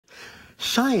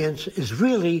Science is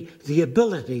really the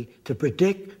ability to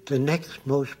predict the next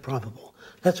most probable.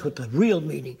 That's what the real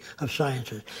meaning of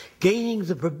science is. Gaining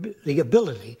the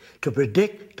ability to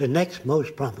predict the next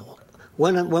most probable.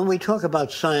 When we talk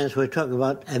about science, we're talking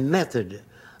about a method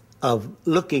of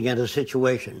looking at a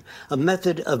situation, a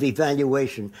method of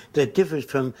evaluation that differs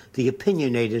from the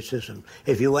opinionated system.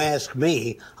 If you ask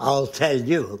me, I'll tell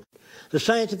you. The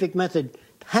scientific method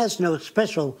has no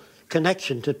special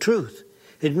connection to truth.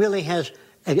 It really has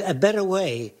a better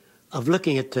way of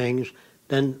looking at things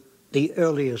than the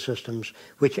earlier systems,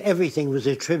 which everything was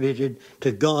attributed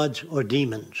to gods or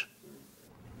demons.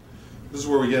 This is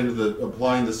where we get into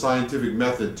applying the scientific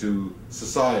method to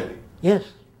society. Yes.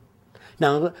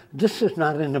 Now, this is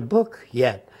not in the book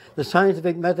yet. The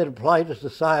scientific method applied to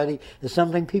society is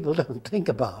something people don't think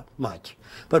about much.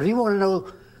 But if you want to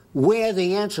know where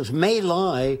the answers may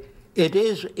lie, it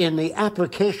is in the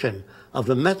application of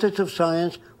the methods of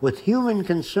science with human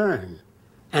concern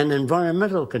and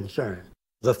environmental concern.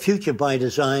 The future by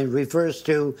design refers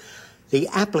to the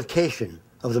application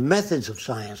of the methods of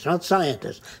science, not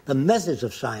scientists, the methods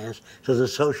of science to the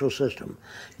social system.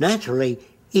 Naturally,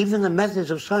 even the methods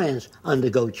of science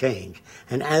undergo change,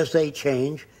 and as they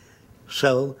change,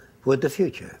 so would the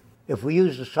future. If we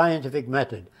use the scientific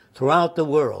method throughout the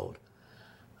world,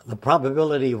 the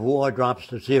probability of war drops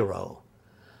to zero.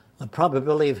 The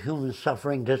probability of human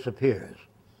suffering disappears.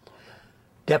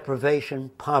 Deprivation,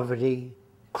 poverty,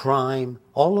 crime,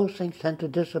 all those things tend to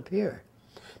disappear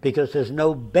because there's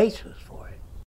no basis for